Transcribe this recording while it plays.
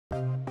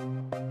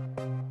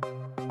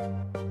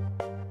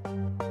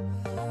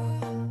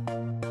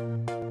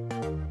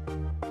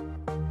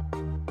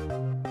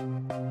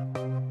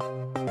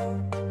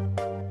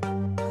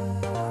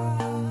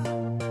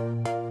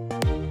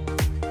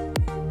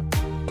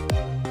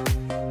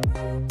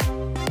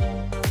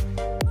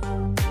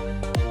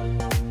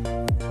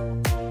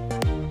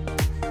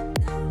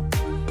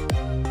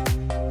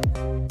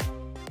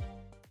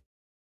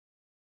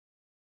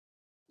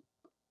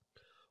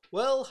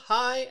Well,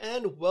 hi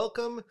and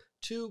welcome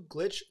to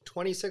Glitch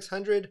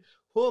 2600.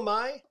 Who am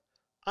I?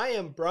 I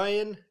am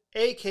Brian,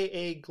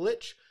 aka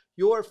Glitch,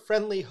 your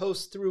friendly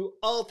host through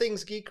all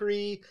things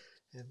geekery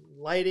and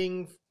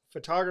lighting,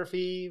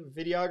 photography,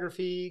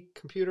 videography,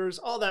 computers,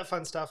 all that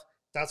fun stuff.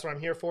 That's what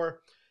I'm here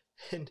for.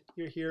 And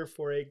you're here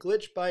for a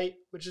Glitch Byte,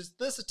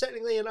 this is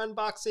technically an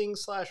unboxing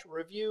 /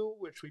 review,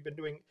 which we've been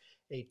doing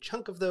a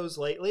chunk of those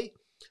lately.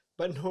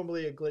 But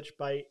normally a Glitch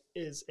Byte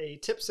is a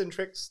tips and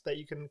tricks that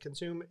you can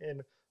consume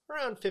in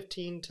around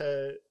 15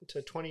 to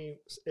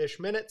 20-ish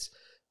minutes.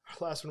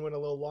 Our last one went a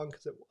little long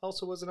because it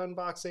also was an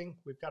unboxing.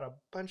 We've got a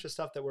bunch of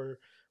stuff that we're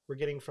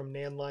getting from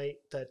Nanlite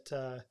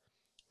that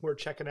we're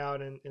checking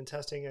out and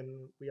testing,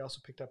 and we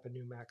also picked up a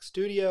new Mac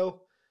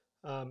Studio.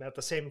 At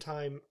the same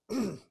time,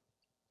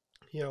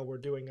 we're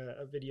doing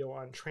a video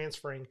on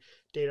transferring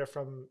data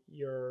from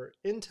your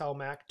Intel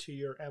Mac to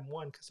your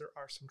M1 because there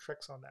are some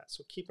tricks on that.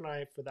 So keep an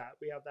eye for that.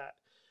 We have that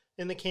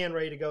in the can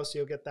ready to go, so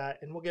you'll get that,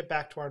 and we'll get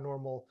back to our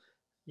normal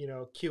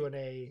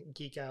Q&A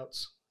geek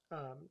outs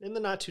in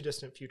the not too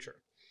distant future.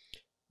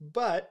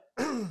 But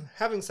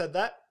having said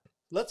that,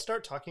 let's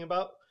start talking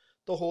about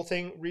the whole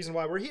reason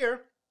why we're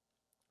here,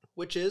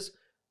 which is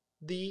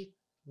the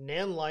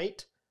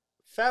Nanlite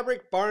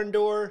fabric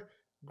Barndoor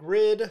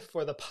grid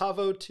for the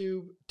Pavo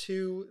Tube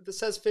 2. This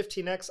says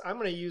 15X. I'm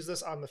going to use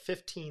this on the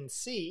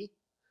 15C,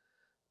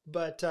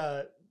 but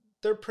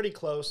they're pretty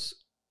close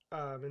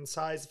in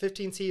size. The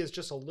 15C is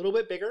just a little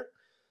bit bigger.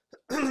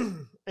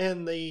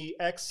 And the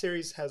X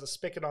series has a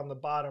spigot on the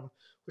bottom,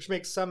 which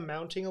makes some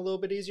mounting a little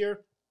bit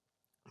easier.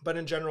 But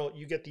in general,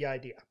 you get the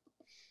idea.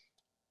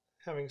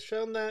 Having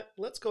shown that,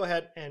 let's go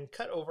ahead and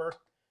cut over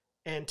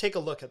and take a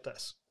look at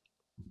this.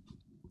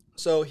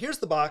 So here's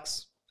the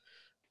box.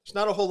 There's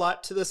not a whole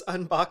lot to this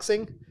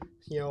unboxing,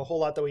 a whole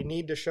lot that we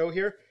need to show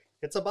here.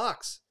 It's a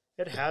box.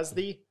 It has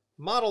the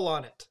model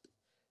on it.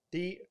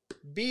 The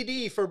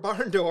BD for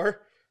Barndoor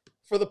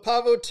for the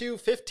Pavo 2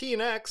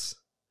 15X.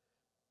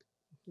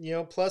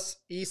 Plus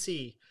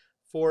EC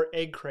for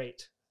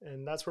Eggcrate.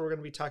 And that's where we're going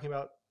to be talking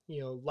about,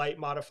 light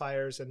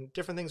modifiers and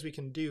different things we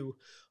can do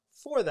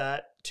for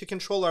that to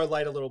control our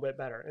light a little bit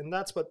better. And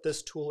that's what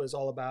this tool is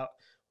all about.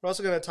 We're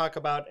also going to talk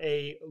about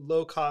a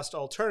low-cost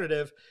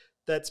alternative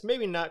that's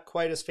maybe not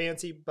quite as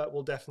fancy, but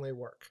will definitely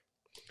work.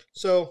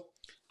 So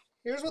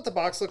here's what the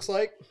box looks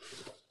like.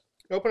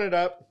 Open it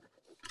up,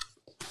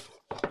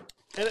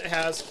 and it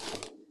has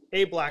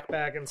a black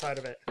bag inside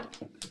of it.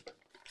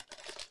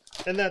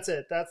 And that's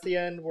it. That's the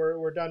end.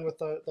 We're done with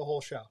the whole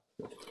show.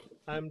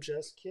 I'm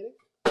just kidding,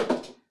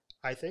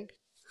 I think.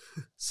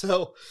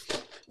 So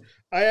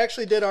I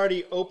actually did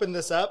already open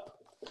this up.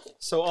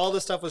 So all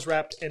this stuff was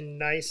wrapped in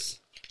nice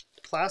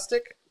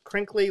plastic,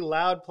 crinkly,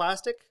 loud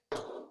plastic.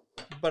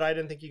 But I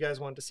didn't think you guys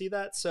wanted to see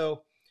that.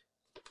 So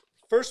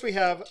first we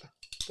have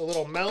the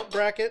little mount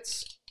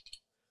brackets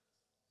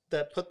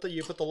that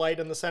you put the light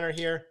in the center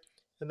here,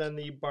 and then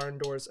the barn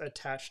doors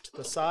attached to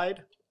the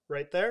side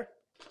right there.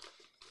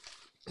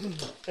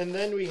 And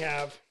then we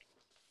have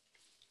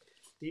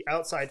the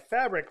outside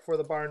fabric for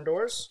the barn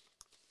doors,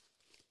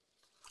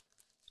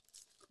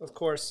 of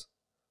course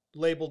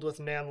labeled with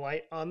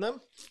Nanlite on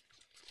them.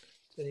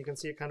 And you can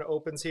see it kind of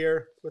opens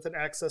here with an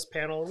access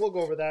panel, and we'll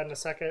go over that in a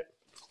second.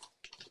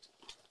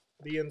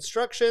 The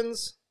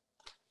instructions,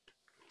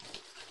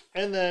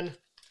 and then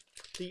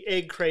the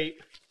Eggcrate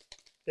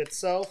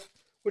itself,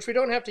 which we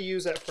don't have to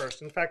use at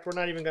first. In fact, we're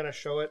not even going to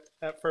show it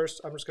at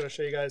first. I'm just going to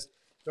show you guys.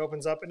 It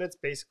opens up, and it's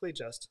basically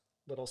just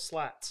little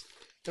slats.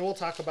 And we'll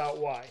talk about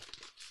why.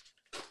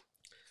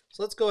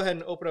 So let's go ahead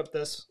and open up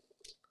this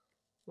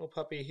little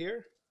puppy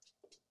here.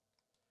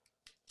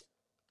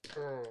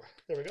 There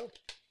we go.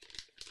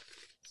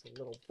 It's a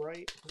little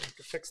bright. I'll have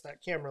to fix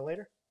that camera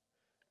later.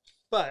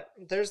 But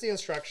there's the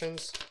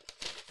instructions.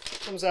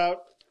 Comes out,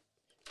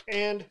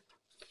 and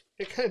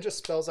it kind of just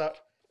spells out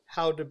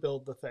how to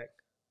build the thing.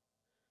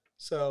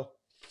 So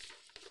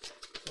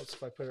let's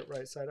if I put it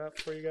right side up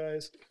for you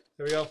guys.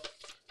 There we go.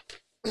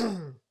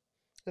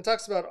 It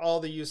talks about all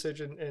the usage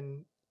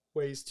and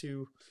ways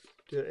to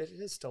do it. It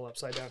is still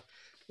upside down.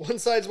 One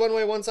side's one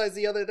way, one side's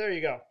the other. There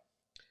you go.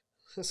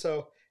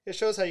 So it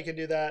shows how you can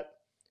do that.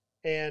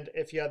 And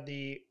if you have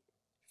the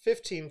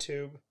 15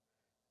 tube,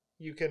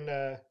 you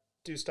can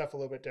do stuff a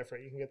little bit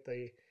different. You can get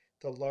the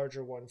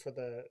larger one for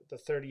the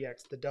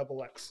 30X, the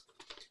double X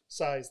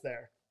size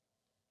there.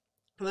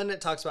 And then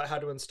it talks about how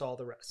to install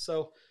the rest.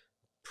 So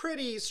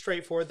pretty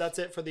straightforward. That's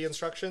it for the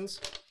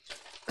instructions.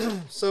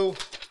 So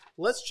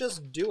let's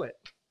just do it.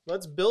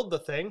 Let's build the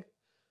thing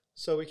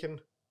so we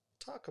can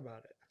talk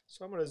about it.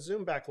 So I'm going to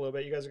zoom back a little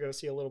bit. You guys are going to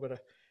see a little bit of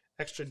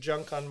extra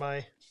junk on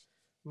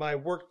my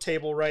work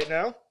table right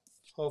now.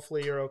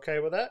 Hopefully you're okay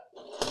with that.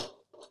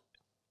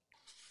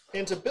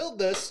 And to build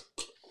this,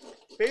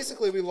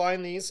 basically we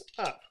line these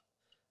up.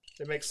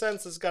 It makes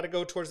sense. This has got to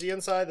go towards the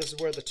inside. This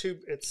is where the tube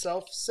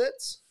itself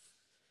sits.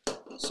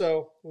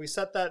 So we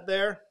set that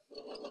there,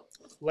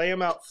 lay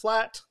them out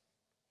flat,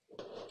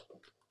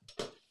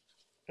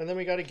 and then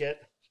we got to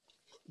get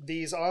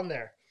these on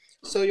there.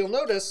 So you'll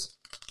notice,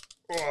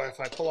 if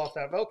I pull off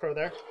that Velcro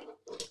there,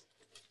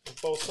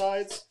 both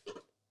sides.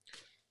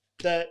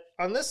 That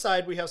on this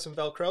side we have some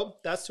Velcro.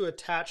 That's to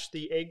attach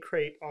the egg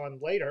crate on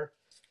later.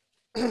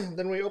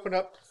 Then we open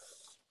up,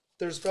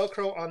 there's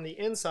Velcro on the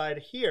inside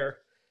here.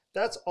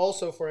 That's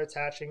also for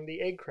attaching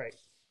the egg crate.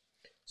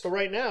 So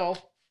right now,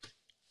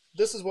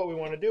 this is what we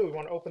want to do. We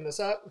want to open this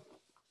up,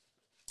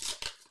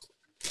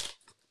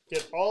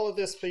 get all of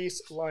this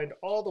piece lined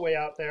all the way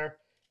out there,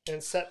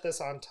 and set this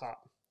on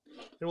top.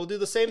 And we'll do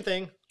the same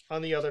thing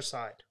on the other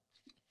side.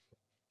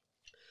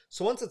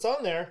 So once it's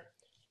on there,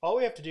 all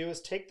we have to do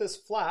is take this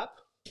flap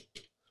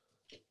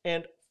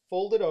and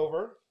fold it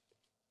over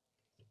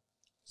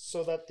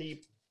so that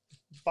the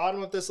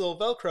bottom of this little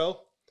Velcro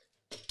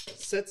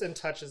sits and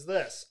touches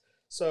this.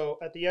 So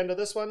at the end of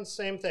this one,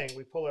 same thing.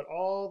 We pull it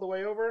all the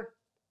way over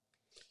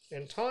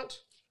and taut.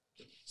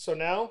 So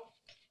now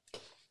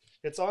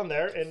it's on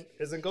there and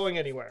isn't going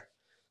anywhere.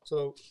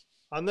 So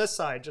on this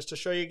side, just to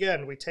show you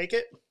again, we take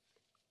it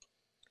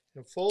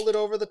and fold it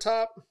over the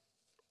top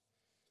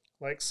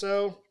like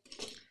so.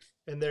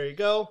 And there you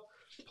go.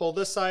 Pull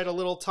this side a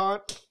little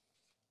taut.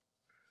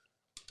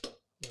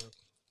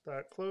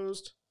 That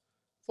closed.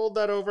 Fold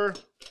that over,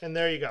 and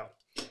there you go.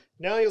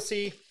 Now you'll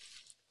see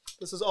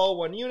this is all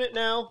one unit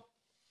now.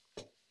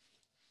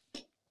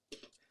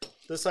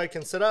 This side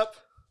can sit up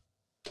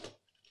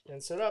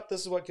and sit up.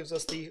 This is what gives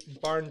us the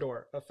barn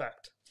door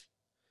effect.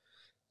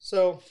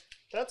 So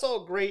that's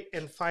all great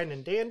and fine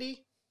and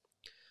dandy,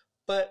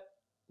 but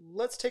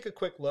let's take a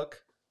quick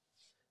look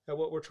at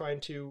what we're trying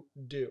to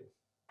do.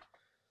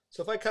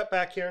 So if I cut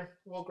back here,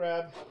 we'll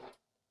grab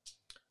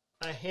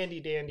a handy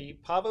dandy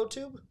pavo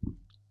tube.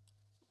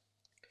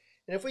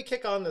 And if we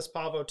kick on this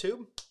pavo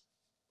tube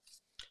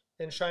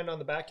and shine it on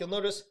the back, you'll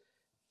notice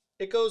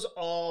it goes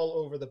all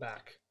over the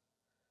back.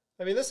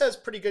 I mean, this has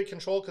pretty good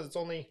control because it's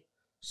only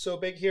so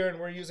big here, and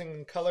we're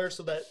using color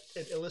so that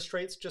it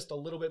illustrates just a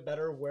little bit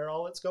better where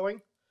all it's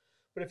going.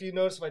 But if you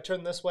notice, if I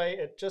turn this way,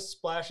 it just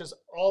splashes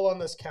all on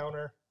this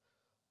counter,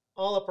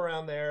 all up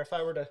around there. If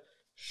I were to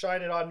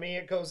shine it on me,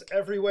 it goes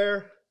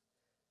everywhere.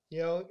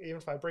 You know, even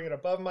if I bring it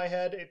above my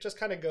head, it just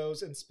kind of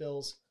goes and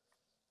spills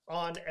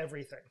on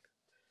everything.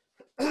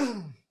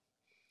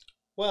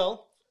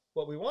 Well,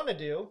 what we want to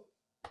do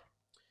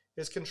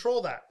is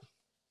control that.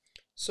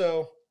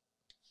 So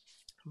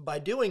by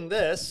doing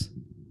this,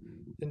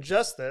 and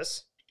just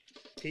this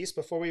piece,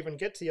 before we even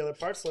get to the other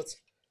parts, let's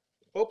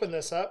open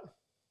this up.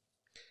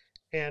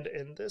 And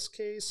in this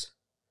case,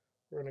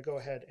 we're going to go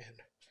ahead and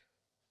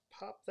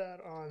pop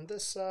that on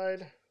this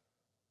side.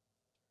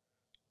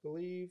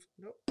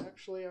 Nope,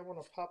 actually I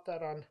want to pop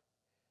that on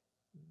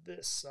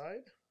this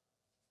side,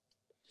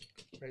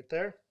 right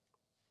there.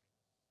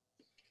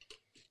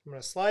 I'm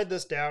going to slide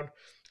this down.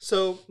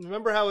 So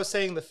remember how I was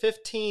saying the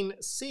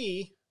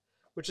 15C,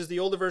 which is the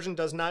older version,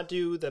 does not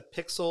do the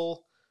pixel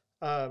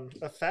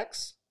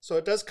effects. So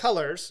it does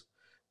colors,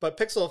 but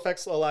pixel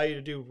effects allow you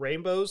to do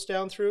rainbows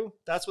down through.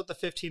 That's what the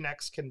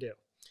 15X can do.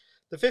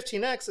 The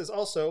 15X is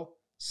also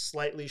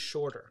slightly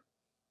shorter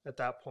at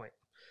that point,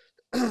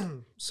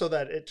 so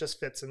that it just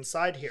fits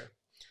inside here.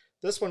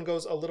 This one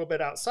goes a little bit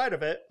outside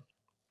of it.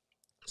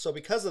 So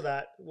because of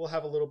that, we'll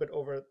have a little bit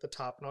over the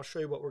top, and I'll show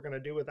you what we're going to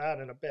do with that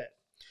in a bit.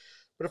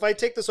 But if I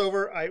take this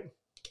over, I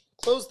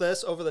close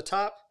this over the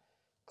top,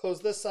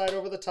 close this side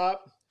over the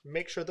top,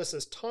 make sure this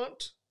is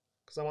taut,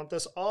 because I want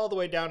this all the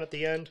way down at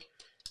the end.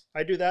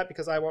 I do that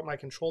because I want my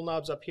control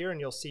knobs up here, and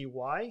you'll see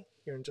why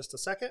here in just a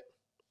second.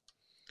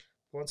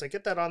 Once I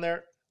get that on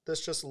there,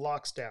 this just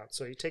locks down.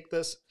 So you take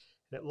this,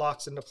 and it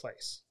locks into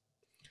place.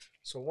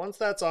 So once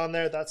that's on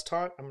there, that's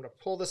taut. I'm going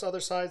to pull this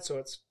other side so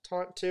it's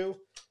taut too.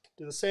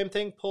 Do the same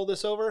thing, pull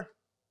this over,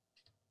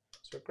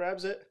 so it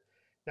grabs it.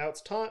 Now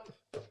it's taut.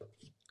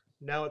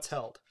 Now it's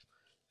held.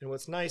 And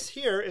what's nice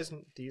here is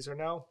these are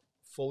now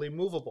fully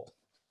movable.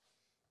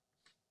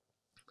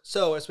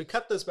 So as we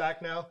cut this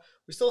back now,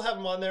 we still have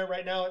them on there.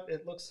 Right now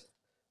it looks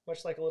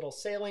much like a little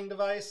sailing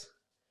device.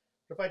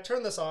 But if I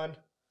turn this on,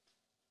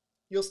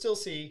 you'll still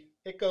see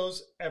it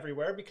goes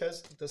everywhere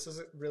because this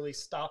isn't really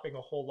stopping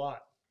a whole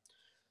lot.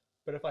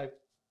 But if I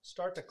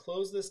start to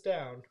close this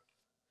down,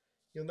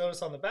 you'll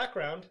notice on the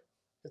background,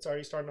 it's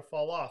already starting to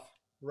fall off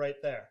right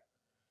there.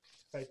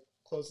 If I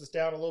close this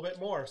down a little bit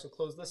more, so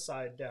close this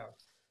side down,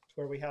 to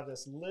where we have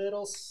this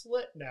little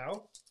slit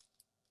now.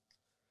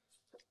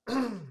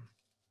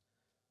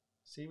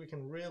 See, we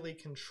can really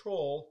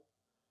control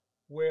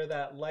where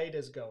that light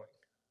is going.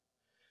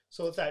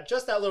 So with that,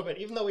 just that little bit,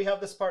 even though we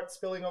have this part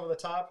spilling over the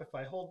top, if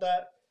I hold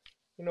that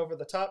and over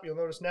the top, you'll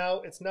notice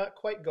now it's not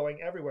quite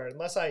going everywhere.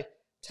 Unless I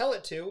tell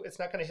it to, it's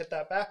not going to hit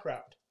that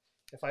background.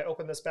 If I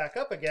open this back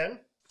up again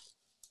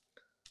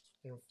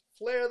and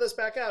flare this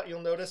back out,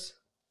 you'll notice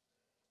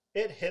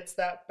it hits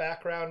that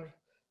background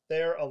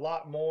there a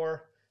lot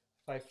more.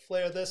 If I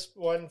flare this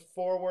one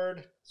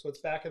forward so it's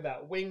back in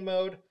that wing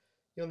mode,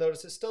 you'll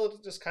notice it still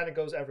just kind of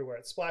goes everywhere.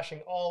 It's splashing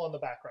all on the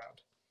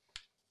background.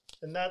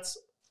 And that's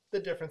the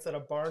difference that a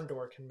barn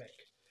door can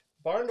make.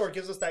 Barn door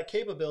gives us that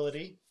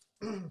capability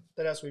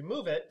that as we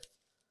move it,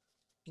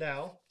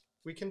 now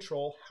we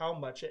control how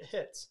much it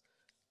hits.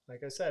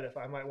 Like I said, if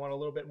I might want a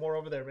little bit more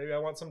over there, maybe I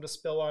want some to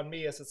spill on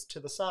me as it's to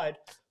the side,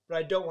 but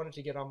I don't want it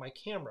to get on my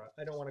camera.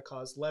 I don't want to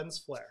cause lens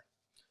flare.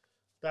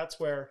 That's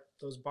where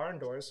those barn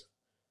doors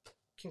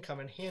can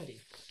come in handy.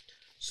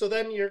 So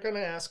then you're going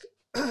to ask,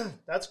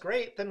 that's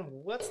great, then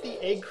what's the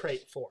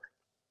Eggcrate for?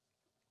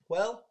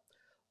 Well,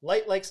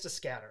 light likes to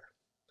scatter.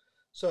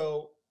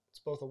 So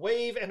it's both a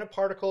wave and a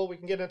particle. We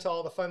can get into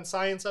all the fun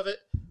science of it,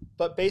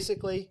 but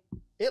basically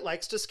it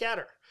likes to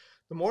scatter.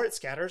 The more it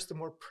scatters, the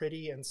more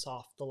pretty and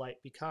soft the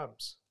light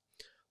becomes.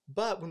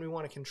 But when we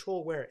want to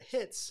control where it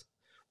hits,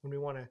 when we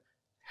want to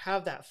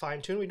have that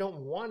fine tune, we don't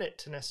want it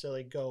to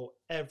necessarily go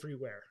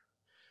everywhere.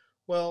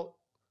 Well,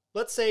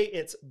 let's say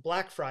it's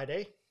Black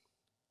Friday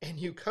and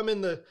you come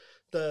in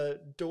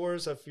the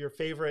doors of your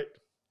favorite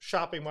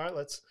shopping mart.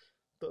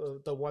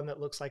 The one that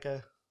looks like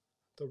the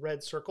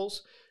red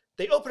circles.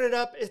 They open it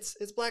up, it's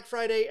Black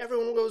Friday,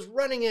 everyone goes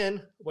running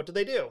in. What do?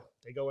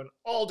 They go in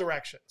all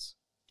directions.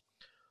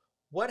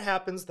 What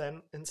happens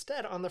then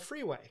instead on the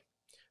freeway?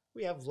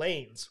 We have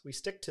lanes, we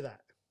stick to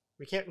that.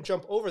 We can't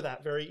jump over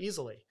that very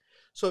easily.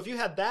 So if you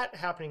had that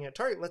happening at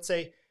Target, let's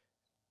say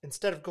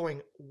instead of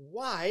going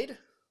wide,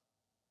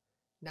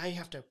 now you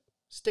have to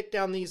stick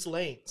down these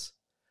lanes.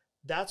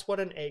 That's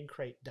what an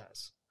Eggcrate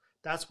does.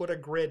 That's what a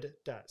grid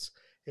does.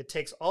 It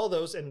takes all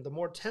those, and the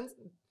more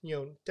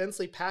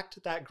densely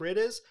packed that grid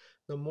is,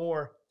 the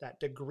more that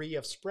degree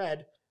of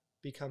spread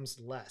becomes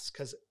less,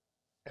 because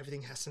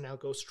everything has to now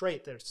go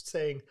straight. They're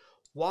saying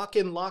walk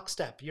in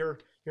lockstep. You're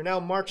now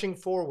marching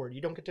forward. You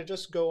don't get to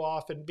just go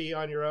off and be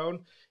on your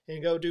own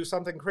and go do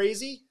something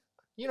crazy.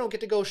 You don't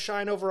get to go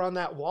shine over on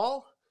that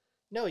wall.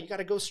 No, you got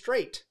to go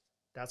straight.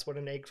 That's what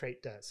an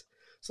Eggcrate does.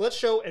 So let's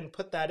show and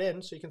put that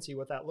in so you can see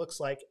what that looks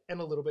like and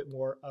a little bit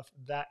more of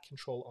that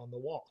control on the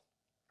wall.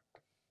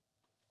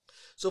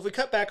 So if we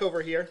cut back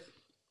over here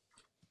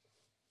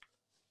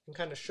and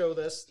kind of show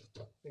this,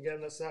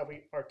 again, this is how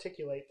we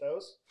articulate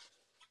those.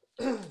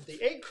 The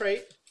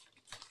Eggcrate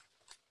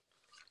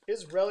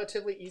is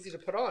relatively easy to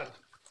put on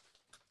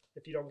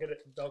if you don't get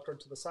it Velcroed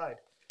to the side.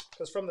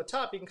 Because from the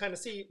top, you can kind of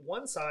see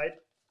one side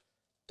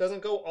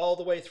doesn't go all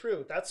the way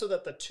through. That's so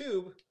that the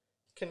tube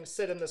can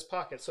sit in this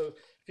pocket. So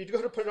if you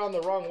go to put it on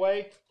the wrong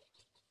way,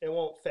 it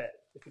won't fit.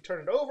 If you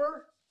turn it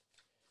over,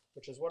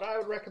 which is what I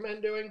would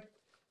recommend doing,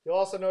 you'll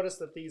also notice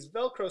that these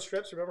Velcro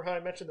strips, remember how I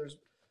mentioned there's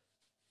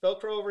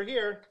Velcro over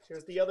here,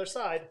 here's the other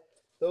side,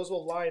 those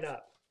will line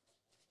up.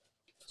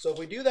 So if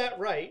we do that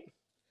right,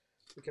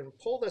 we can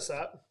pull this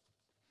up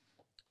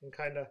and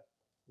kind of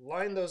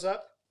line those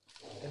up.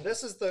 And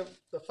this is the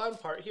fun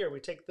part here. We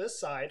take this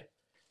side.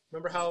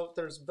 Remember how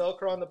there's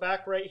Velcro on the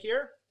back right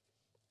here?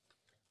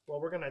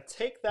 Well, we're going to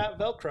take that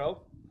Velcro.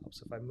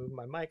 Oops, if I move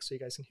my mic so you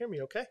guys can hear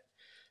me okay.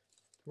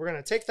 We're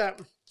going to take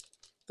that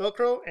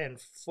Velcro and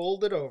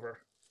fold it over.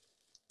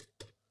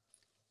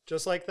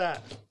 Just like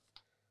that.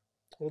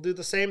 We'll do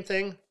the same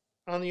thing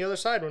on the other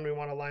side when we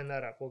want to line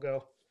that up. We'll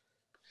go,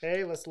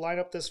 okay, let's line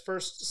up this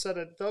first set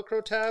of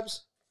Velcro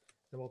tabs.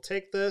 And we'll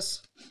take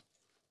this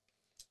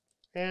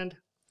and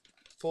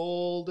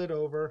fold it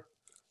over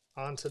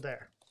onto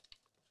there.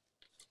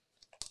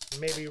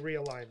 Maybe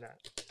realign that.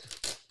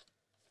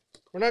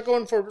 We're not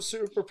going for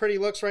super pretty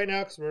looks right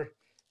now because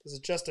this is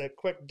just a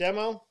quick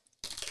demo.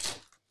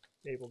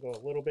 Maybe we'll go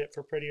a little bit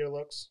for prettier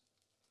looks.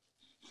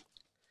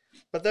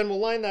 But then we'll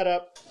line that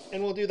up,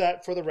 and we'll do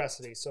that for the rest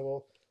of these.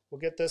 So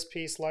we'll get this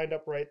piece lined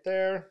up right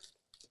there.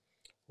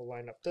 We'll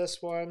line up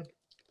this one,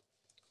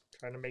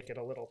 trying to make it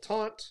a little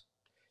taunt.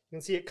 You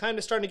can see it kind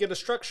of starting to get a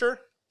structure.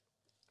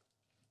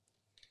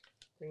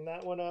 Bring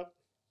that one up,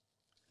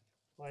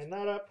 line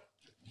that up.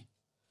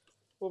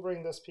 We'll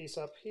bring this piece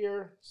up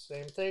here,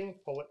 same thing,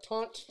 pull it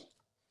taut.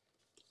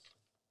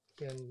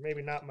 And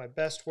maybe not my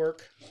best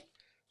work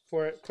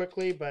for it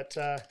quickly, but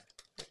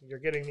you're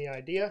getting the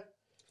idea.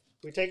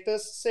 We take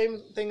this, same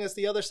thing as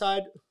the other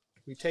side,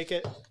 we take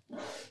it,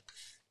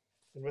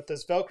 and with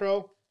this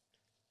Velcro,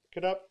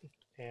 pick it up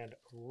and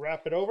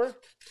wrap it over,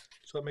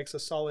 so it makes a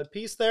solid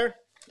piece there.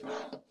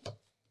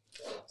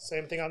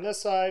 Same thing on this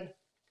side,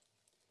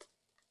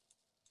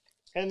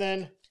 and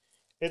then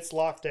it's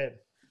locked in.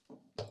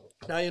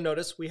 Now you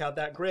notice we have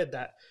that grid,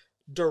 that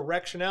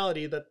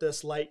directionality that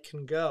this light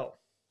can go.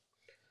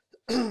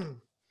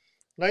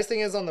 Nice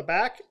thing is on the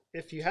back,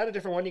 if you had a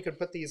different one, you could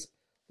put these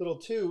little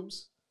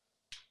tubes.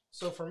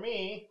 So for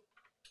me,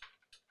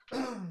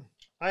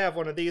 I have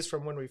one of these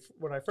from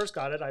when I first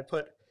got it. I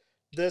put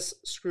this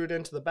screwed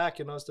into the back.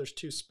 You'll notice there's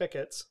two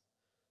spigots.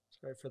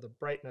 Sorry for the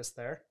brightness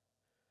there.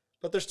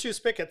 But there's two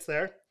spigots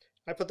there.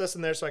 I put this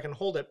in there so I can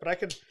hold it, but I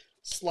could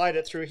slide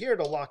it through here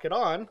to lock it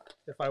on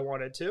if I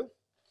wanted to.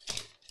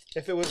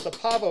 If it was the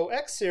Pavo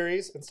X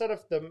series, instead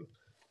of the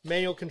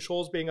manual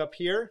controls being up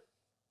here,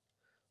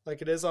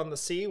 like it is on the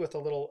C with a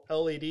little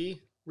LED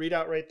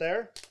readout right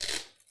there,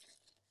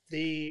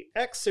 the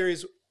X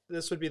series,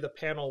 this would be the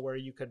panel where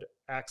you could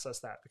access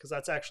that because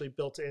that's actually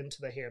built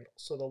into the handle.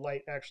 So the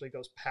light actually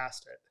goes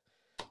past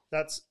it.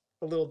 That's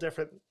a little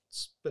different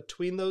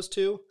between those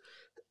two,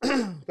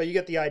 but you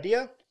get the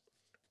idea.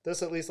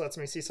 This at least lets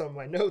me see some of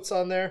my notes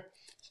on there.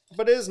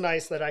 But it is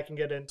nice that I can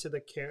get into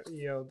the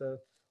the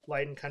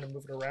light and kind of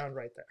move it around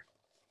right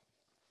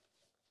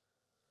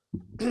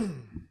there.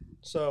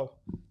 So,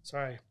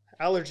 sorry,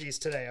 allergies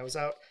today. I was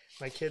out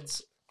my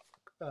kids'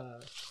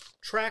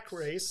 track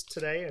race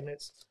today, and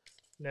it's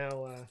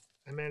now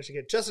I managed to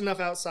get just enough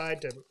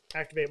outside to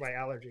activate my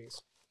allergies.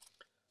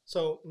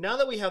 So now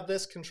that we have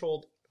this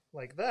controlled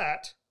like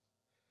that,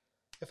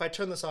 if I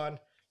turn this on,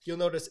 you'll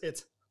notice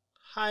it's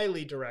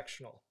highly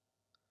directional.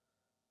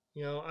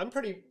 You know, I'm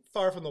pretty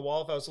far from the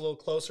wall. If I was a little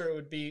closer, it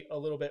would be a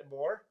little bit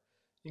more.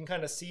 You can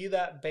kind of see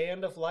that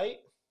band of light.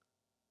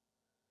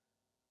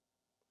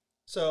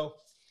 So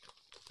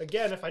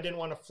again, if I didn't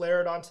want to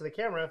flare it onto the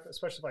camera,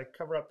 especially if I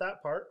cover up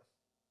that part,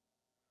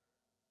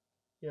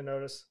 you'll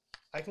notice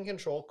I can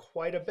control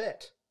quite a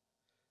bit.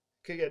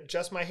 I could get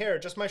just my hair,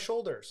 just my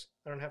shoulders.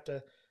 I don't have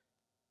to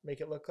make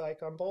it look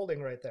like I'm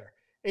balding right there.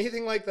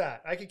 Anything like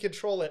that. I could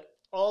control it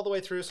all the way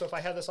through. So if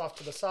I have this off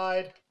to the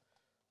side,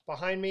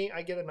 behind me,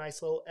 I get a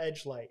nice little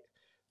edge light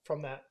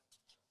from that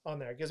on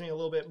there. It gives me a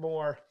little bit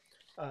more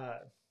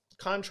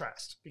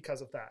contrast because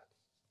of that.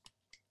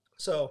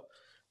 So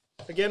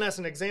again, as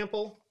an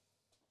example,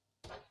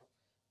 if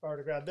I were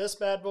to grab this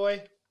bad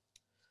boy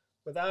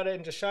without it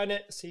and just shine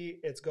it, see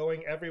it's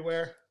going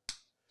everywhere.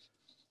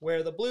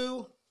 Where the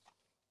blue,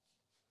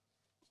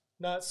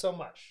 not so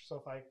much. So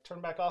if I turn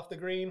back off the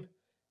green,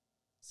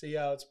 see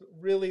how it's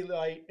really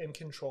light and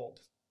controlled.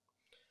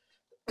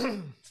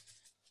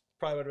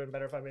 Probably would have been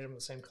better if I made them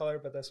the same color,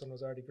 but this one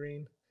was already green.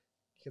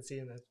 You can see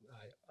in the,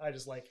 I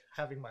just like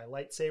having my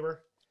lightsaber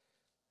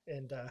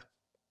and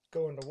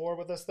going to war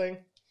with this thing.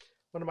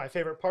 One of my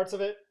favorite parts of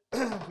it,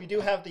 we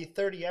do have the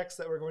 30X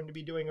that we're going to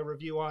be doing a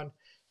review on,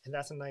 and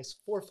that's a nice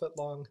 4-foot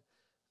long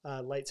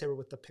lightsaber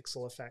with the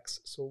pixel effects.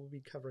 So we'll be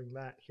covering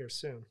that here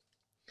soon.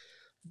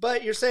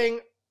 But you're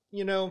saying,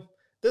 you know,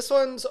 this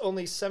one's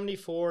only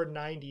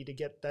 $74.90 to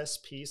get this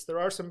piece. There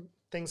are some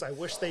things I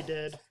wish they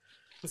did.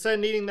 Instead of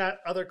needing that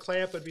other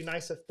clamp, it'd be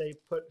nice if they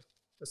put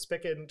a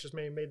spigot and just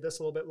maybe made this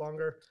a little bit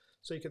longer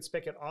so you could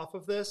spigot off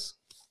of this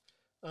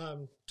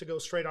to go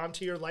straight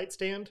onto your light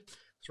stand.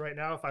 So right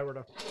now, if I were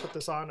to put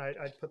this on,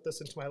 I'd put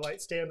this into my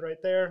light stand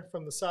right there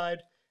from the side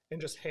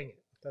and just hang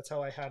it. That's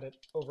how I had it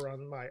over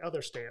on my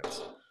other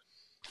stands.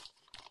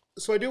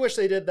 So I do wish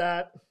they did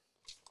that.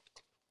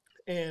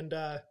 And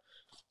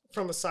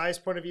from a size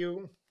point of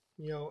view,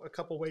 you know, a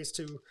couple ways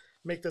to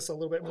make this a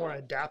little bit more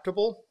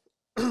adaptable.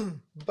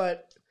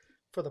 But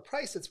for the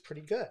price, it's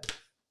pretty good.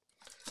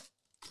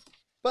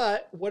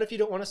 But what if you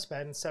don't want to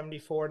spend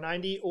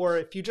 $74.90, or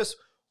if you just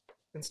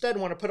instead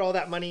want to put all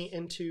that money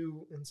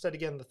into, instead of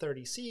getting the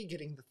 30C,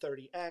 getting the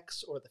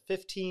 30X or the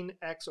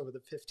 15X or the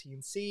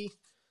 15C,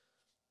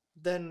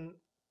 then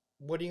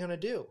what are you going to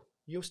do?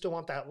 You still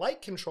want that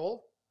light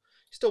control.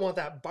 You still want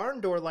that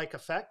barn door-like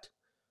effect,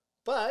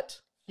 but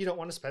you don't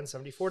want to spend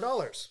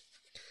 $74.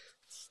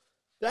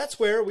 That's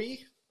where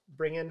we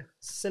bring in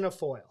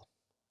Cinefoil.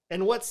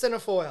 And what's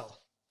Cinefoil?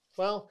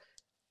 Well,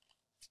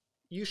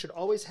 you should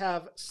always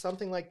have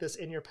something like this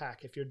in your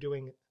pack if you're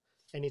doing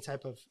any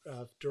type of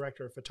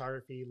director of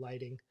photography,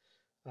 lighting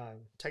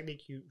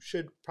technique. You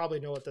should probably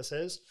know what this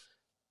is.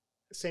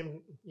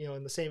 Same, you know,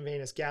 in the same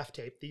vein as gaff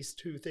tape, these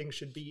two things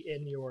should be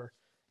in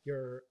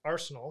your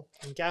arsenal.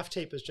 And gaff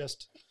tape is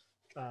just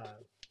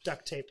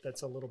duct tape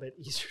that's a little bit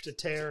easier to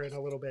tear and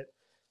a little bit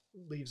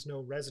leaves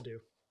no residue.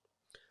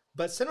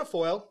 But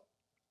Cinefoil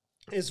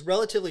is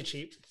relatively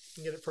cheap.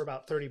 You can get it for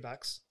about 30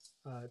 bucks,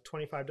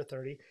 25 to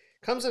 30.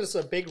 Comes in as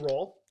a big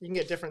roll. You can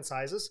get different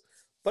sizes,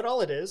 but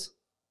all it is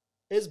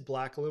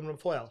black aluminum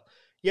foil.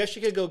 Yes,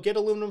 you could go get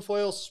aluminum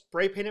foil,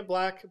 spray paint it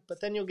black,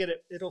 but then you'll get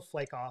it, it'll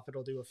flake off.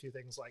 It'll do a few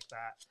things like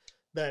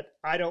that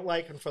I don't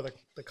like, and for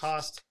the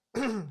cost,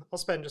 I'll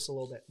spend just a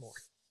little bit more.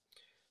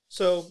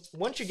 So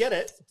once you get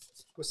it,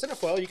 with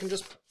Cinefoil, you can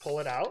just pull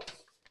it out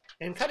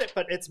and cut it,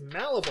 but it's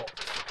malleable.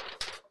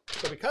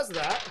 So because of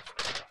that,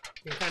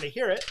 you can kind of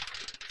hear it,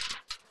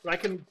 but I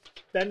can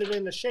bend it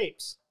into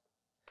shapes.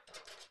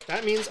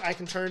 That means I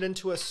can turn it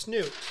into a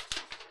snoot.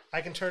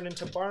 I can turn it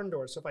into barn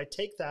doors. So if I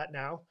take that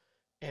now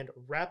and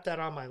wrap that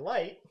on my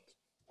light,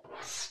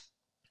 if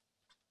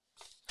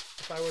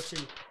I were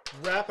to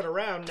wrap it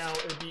around, now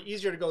it would be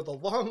easier to go the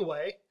long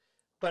way,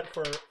 but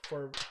for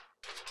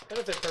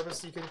benefit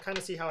purpose, you can kind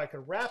of see how I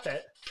could wrap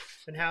it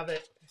and have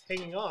it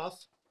hanging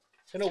off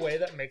in a way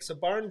that makes a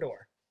barn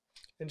door,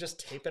 and just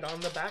tape it on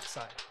the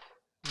backside.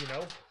 You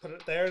know, put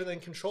it there and then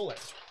control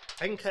it.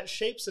 I can cut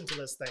shapes into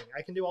this thing.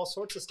 I can do all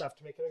sorts of stuff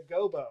to make it a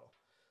gobo.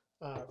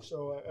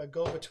 So a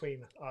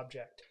go-between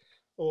object,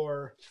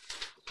 or,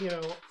 you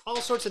know, all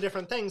sorts of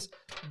different things.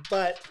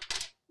 But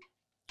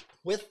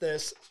with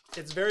this,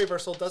 it's very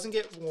versatile. Doesn't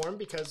get warm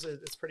because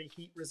it's pretty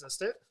heat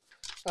resistant.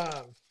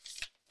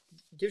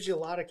 Gives you a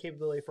lot of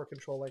capability for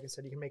control. Like I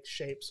said, you can make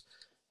shapes.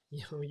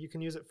 You know, you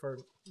can use it for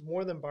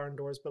more than barn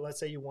doors. But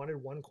let's say you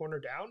wanted one corner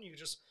down, you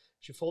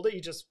fold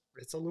it.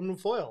 It's aluminum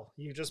foil.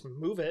 You just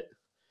move it,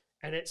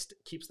 and it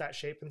keeps that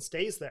shape and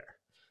stays there.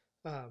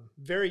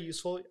 Very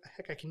useful.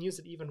 Heck, I can use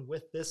it even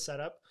with this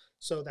setup.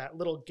 So that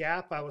little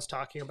gap I was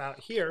talking about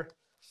here,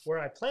 where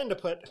I plan to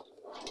put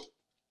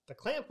the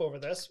clamp over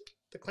this,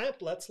 the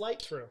clamp lets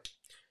light through.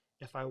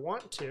 If I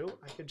want to,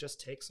 I could just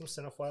take some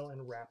cinefoil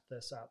and wrap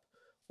this up.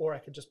 Or I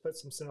could just put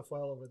some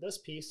cinefoil over this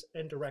piece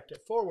and direct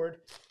it forward.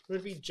 It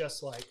would be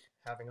just like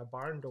having a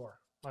barn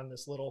door on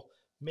this little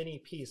mini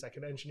piece. I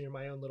could engineer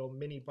my own little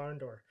mini barn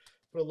door.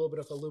 Put a little bit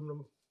of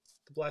aluminum,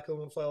 the black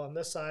aluminum foil on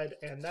this side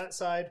and that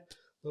side, a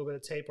little bit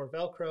of tape or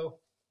Velcro,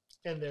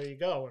 and there you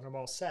go, and I'm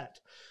all set.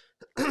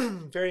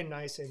 Very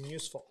nice and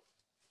useful.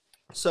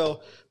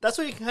 So that's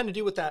what you can kind of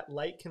do with that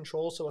light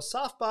control. So a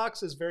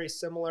softbox is very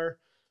similar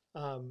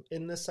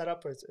in this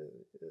setup,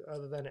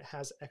 other than it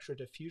has extra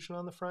diffusion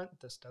on the front.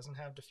 This doesn't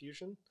have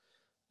diffusion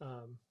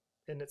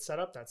in its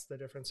setup. That's the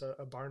difference of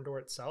a barn door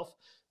itself.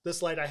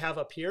 This light I have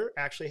up here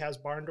actually has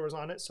barn doors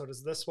on it. So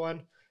does this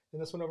one.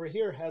 And this one over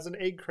here has an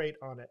egg crate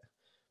on it.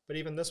 But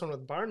even this one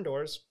with barn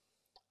doors,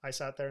 I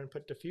sat there and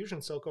put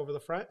diffusion silk over the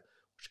front,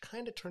 which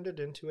kind of turned it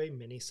into a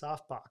mini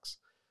softbox.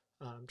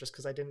 Just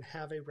because I didn't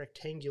have a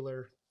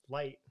rectangular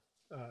light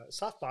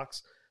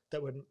softbox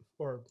that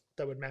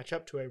would match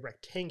up to a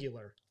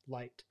rectangular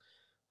light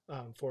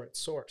for its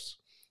source.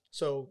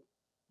 So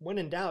when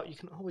in doubt, you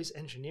can always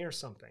engineer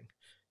something.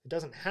 It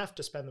doesn't have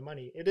to spend the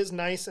money. It is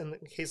nice in a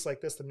case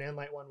like this. The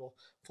Nanlite one will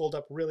fold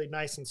up really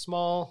nice and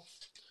small,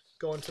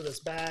 go into this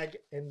bag,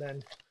 and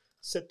then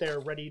sit there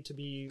ready to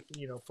be,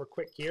 for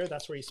quick gear.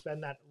 That's where you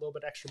spend that little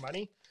bit extra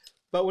money.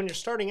 But when you're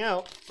starting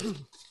out,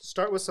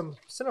 start with some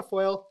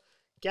cinefoil,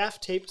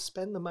 gaff tape,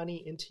 spend the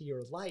money into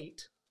your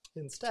light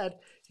instead,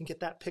 and get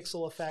that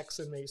pixel effects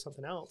and maybe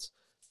something else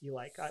you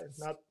like. I'm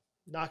not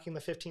knocking the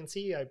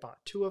 15C. I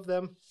bought 2 of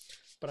them,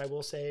 but I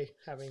will say,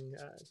 having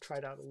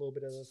tried out a little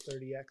bit of the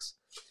 30X,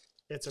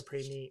 it's a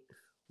pretty neat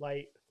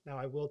light. Now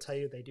I will tell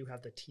you, they do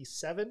have the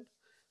T7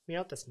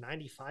 out that's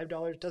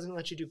 $95. Doesn't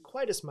let you do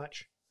quite as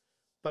much,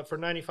 but for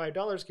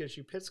 $95 gives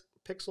you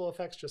pixel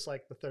effects just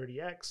like the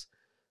 30X.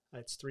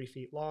 It's 3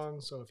 feet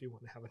long, so if you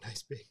want to have a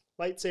nice big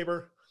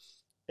lightsaber,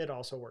 it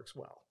also works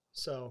well.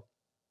 So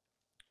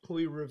we'll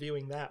be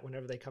reviewing that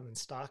whenever they come in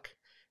stock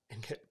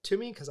and get to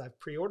me, because I've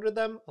pre-ordered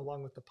them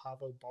along with the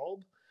Pavo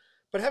bulb.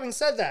 But having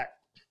said that,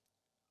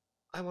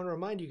 I want to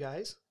remind you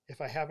guys,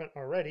 if I haven't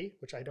already,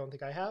 which I don't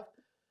think I have,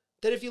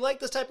 that if you like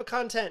this type of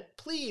content,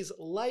 please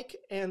like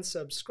and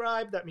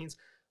subscribe. That means,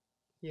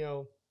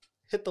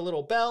 hit the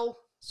little bell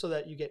so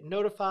that you get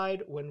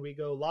notified when we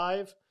go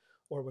live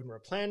or when we're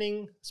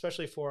planning,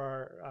 especially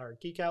for our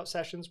Geek Out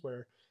sessions,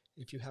 where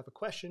if you have a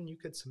question, you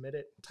could submit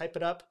it, type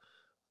it up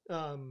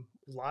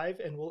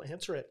live, and we'll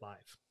answer it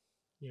live.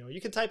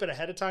 You can type it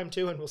ahead of time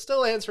too, and we'll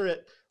still answer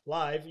it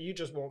live. You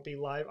just won't be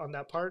live on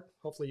that part.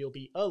 Hopefully you'll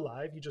be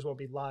alive. You just won't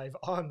be live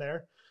on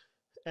there.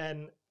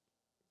 And,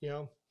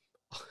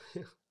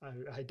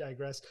 I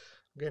digress.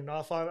 I'm getting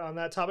off on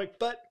that topic,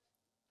 but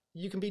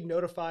you can be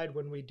notified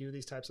when we do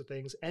these types of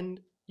things. And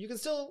you can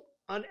still,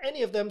 on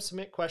any of them,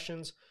 submit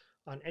questions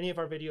on any of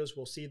our videos.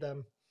 We'll see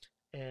them,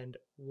 and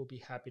we'll be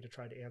happy to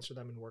try to answer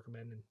them and work them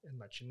in and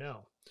let you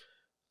know.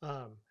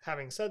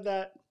 Having said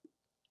that,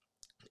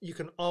 you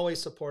can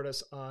always support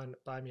us on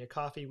Buy Me a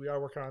Coffee. We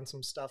are working on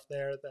some stuff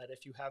there that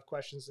if you have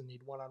questions and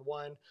need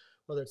one-on-one,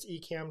 whether it's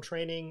eCam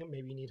training,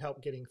 maybe you need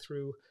help getting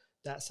through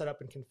that setup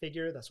and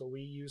configure. That's what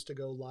we use to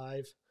go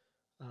live.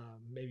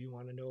 Maybe you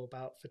want to know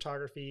about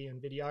photography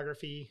and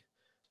videography,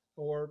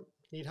 or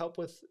need help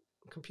with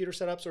computer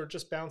setups, or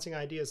just bouncing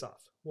ideas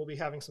off. We'll be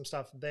having some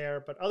stuff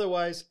there. But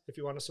otherwise, if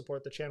you want to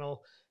support the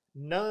channel,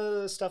 none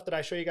of the stuff that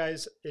I show you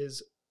guys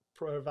is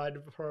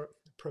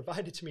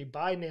provided to me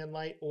by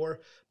Nanlite or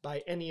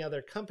by any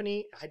other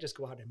company. I just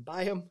go out and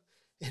buy them,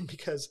 and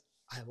because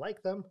I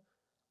like them,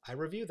 I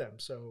review them.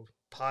 So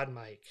pod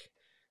mic,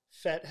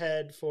 FET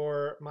head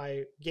for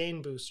my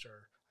gain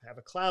booster. I have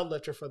a cloud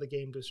lifter for the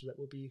gain booster that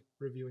we'll be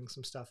reviewing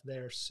some stuff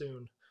there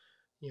soon.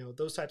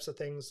 Those types of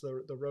things,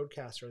 the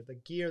Rodecaster, the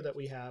gear that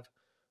we have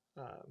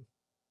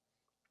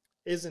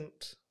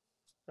isn't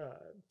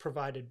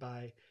provided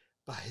by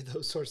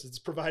those sources. It's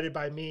provided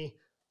by me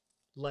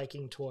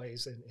liking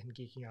toys and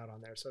geeking out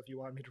on there. So if you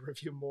want me to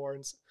review more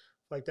and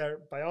like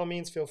that, by all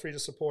means, feel free to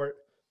support.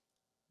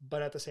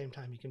 But at the same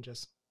time, you can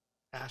just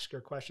ask your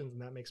questions,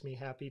 and that makes me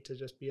happy to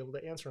just be able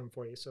to answer them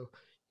for you. So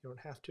you don't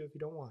have to if you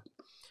don't want.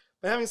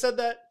 But having said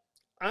that,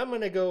 I'm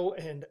going to go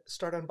and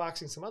start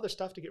unboxing some other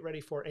stuff to get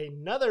ready for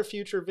another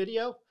future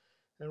video.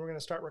 And we're going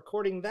to start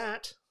recording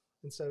that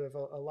instead of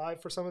a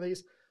live for some of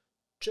these,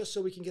 just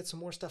so we can get some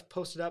more stuff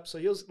posted up. So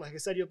like I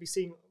said, you'll be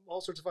seeing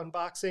all sorts of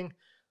unboxing.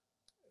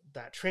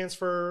 That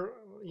transfer,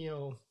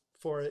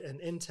 for an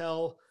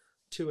Intel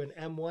to an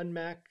M1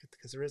 Mac,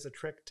 because there is a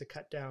trick to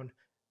cut down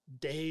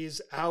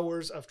days,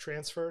 hours of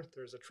transfer.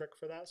 There's a trick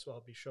for that, so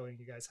I'll be showing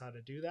you guys how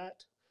to do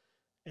that.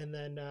 And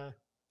then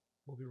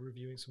we'll be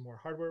reviewing some more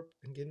hardware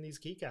and getting these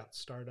Geek Outs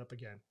started up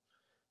again.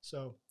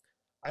 So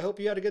I hope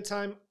you had a good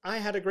time. I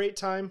had a great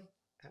time,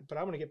 but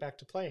I'm going to get back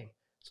to playing.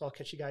 So I'll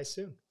catch you guys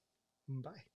soon. Bye.